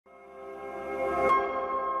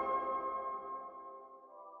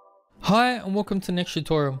Hi and welcome to the next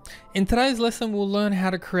tutorial. In today's lesson we'll learn how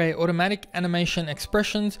to create automatic animation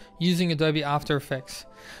expressions using Adobe After Effects.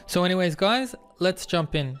 So anyways guys, let's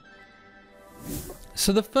jump in.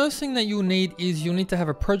 So the first thing that you'll need is you'll need to have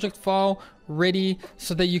a project file ready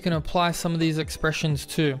so that you can apply some of these expressions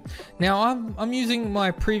to. Now I'm using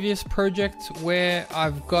my previous project where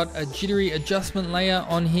I've got a jittery adjustment layer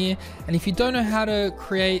on here, and if you don't know how to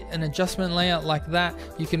create an adjustment layer like that,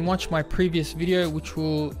 you can watch my previous video which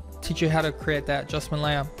will teach you how to create that adjustment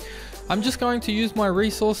layer. I'm just going to use my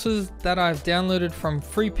resources that I've downloaded from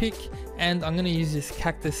FreePic, and I'm going to use this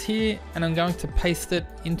cactus here and I'm going to paste it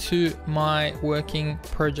into my working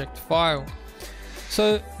project file.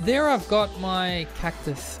 So there I've got my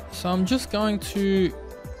cactus. So I'm just going to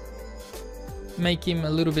make him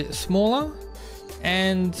a little bit smaller,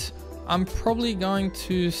 and I'm probably going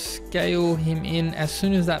to scale him in as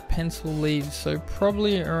soon as that pencil leaves. So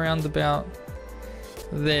probably around about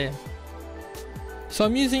there. So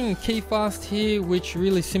I'm using KeyFast here, which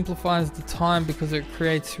really simplifies the time because it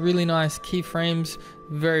creates really nice keyframes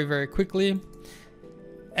very quickly.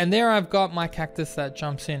 And there I've got my cactus that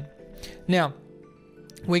jumps in. Now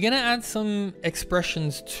we're going to add some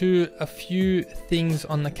expressions to a few things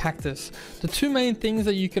on the cactus. The two main things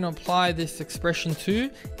that you can apply this expression to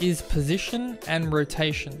is position and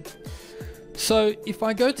rotation. So if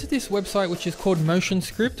I go to this website which is called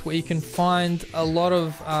MotionScript, where you can find a lot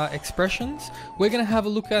of expressions, we're going to have a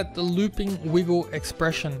look at the looping wiggle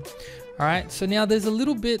expression. Alright, so now there's a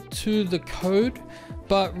little bit to the code,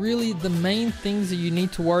 but really the main things that you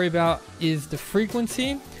need to worry about is the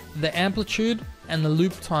frequency, the amplitude, and the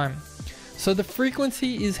loop time. So the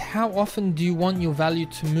frequency is how often do you want your value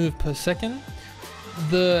to move per second.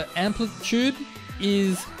 The amplitude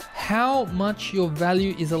is how much your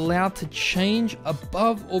value is allowed to change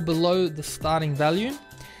above or below the starting value,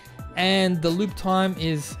 and the loop time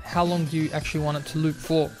is how long do you actually want it to loop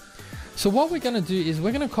for. So what we're going to do is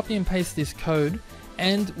we're going to copy and paste this code,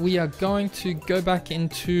 and we are going to go back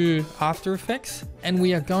into After Effects and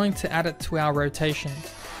we are going to add it to our rotation.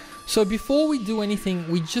 So before we do anything,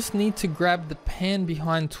 we just need to grab the pan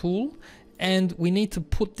behind tool and we need to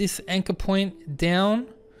put this anchor point down,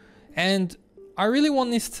 and I really want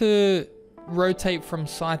this to rotate from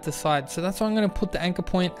side to side, so that's why I'm going to put the anchor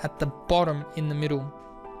point at the bottom in the middle.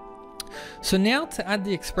 So now to add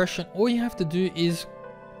the expression, all you have to do is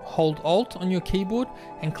hold Alt on your keyboard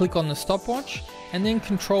and click on the stopwatch and then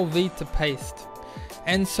Control V to paste.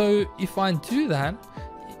 And so if I do that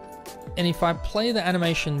and if I play the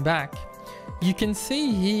animation back, you can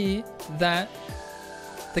see here that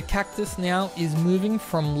the cactus now is moving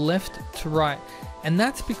from left to right. And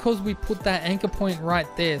that's because we put that anchor point right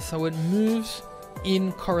there, so it moves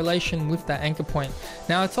in correlation with that anchor point.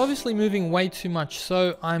 Now it's obviously moving way too much,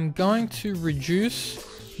 so I'm going to reduce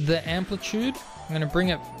the amplitude. I'm going to bring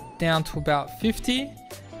it down to about 50,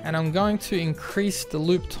 and I'm going to increase the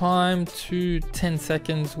loop time to 10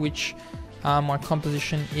 seconds, which my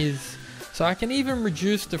composition is. So I can even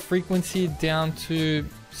reduce the frequency down to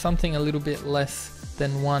something a little bit less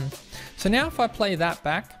than 1. So now if I play that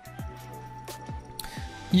back,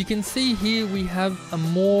 you can see here we have a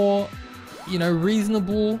more,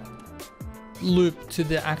 reasonable loop to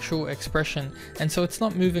the actual expression, and so it's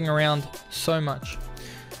not moving around so much.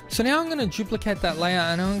 So now I'm going to duplicate that layer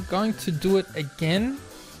and I'm going to do it again,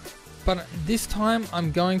 but this time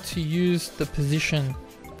I'm going to use the position.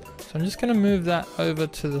 So I'm just going to move that over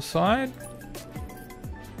to the side.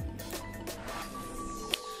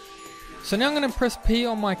 So now I'm going to press P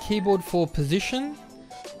on my keyboard for position.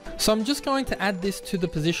 So I'm just going to add this to the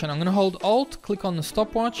position. I'm going to hold Alt, click on the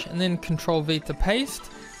stopwatch, and then Control V to paste,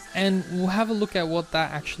 and we'll have a look at what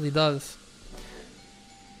that actually does.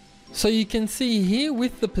 So you can see here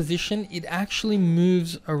with the position, it actually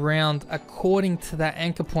moves around according to that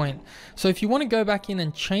anchor point. So if you want to go back in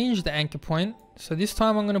and change the anchor point, so this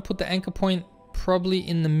time I'm going to put the anchor point probably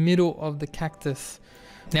in the middle of the cactus.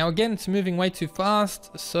 Now again, it's moving way too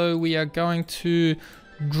fast, so we are going to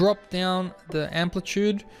drop down the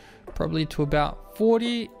amplitude probably to about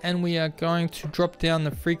 40, and we are going to drop down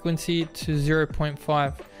the frequency to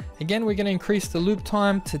 0.5. Again, we're going to increase the loop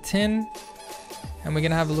time to 10, and we're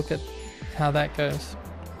going to have a look at how that goes.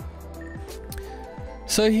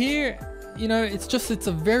 So here, it's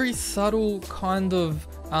a very subtle kind of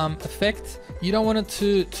effect. You don't want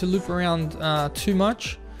it to loop around too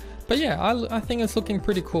much, but yeah, I think it's looking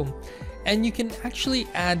pretty cool. And you can actually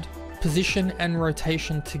add position and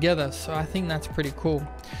rotation together, so I think that's pretty cool.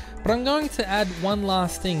 But I'm going to add one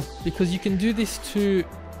last thing, because you can do this to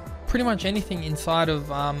pretty much anything inside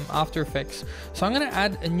of After Effects. So I'm going to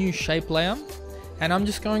add a new shape layer, and I'm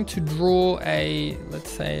just going to draw a, let's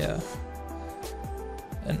say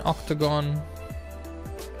an octagon,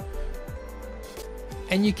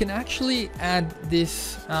 and you can actually add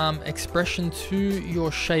this expression to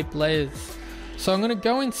your shape layers. So I'm going to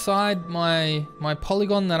go inside my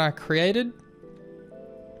polygon that I created,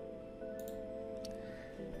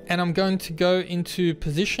 and I'm going to go into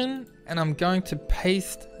position, and I'm going to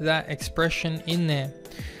paste that expression in there.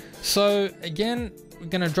 So again, we're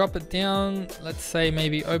going to drop it down, let's say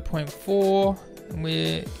maybe 0.4, and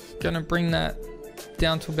we're going to bring that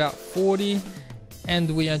down to about 40, and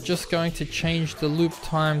we are just going to change the loop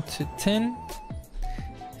time to 10,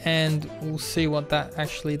 and we'll see what that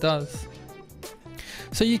actually does.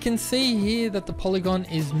 So you can see here that the polygon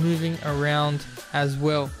is moving around as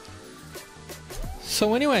well.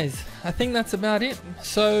 So anyways, I think that's about it.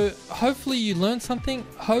 So hopefully you learned something.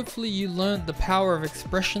 Hopefully you learned the power of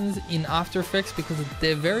expressions in After Effects, because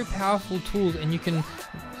they're very powerful tools, and you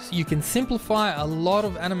can simplify a lot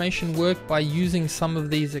of animation work by using some of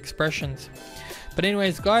these expressions. But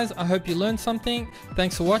anyways guys, I hope you learned something.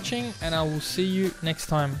 Thanks for watching, and I will see you next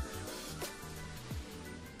time.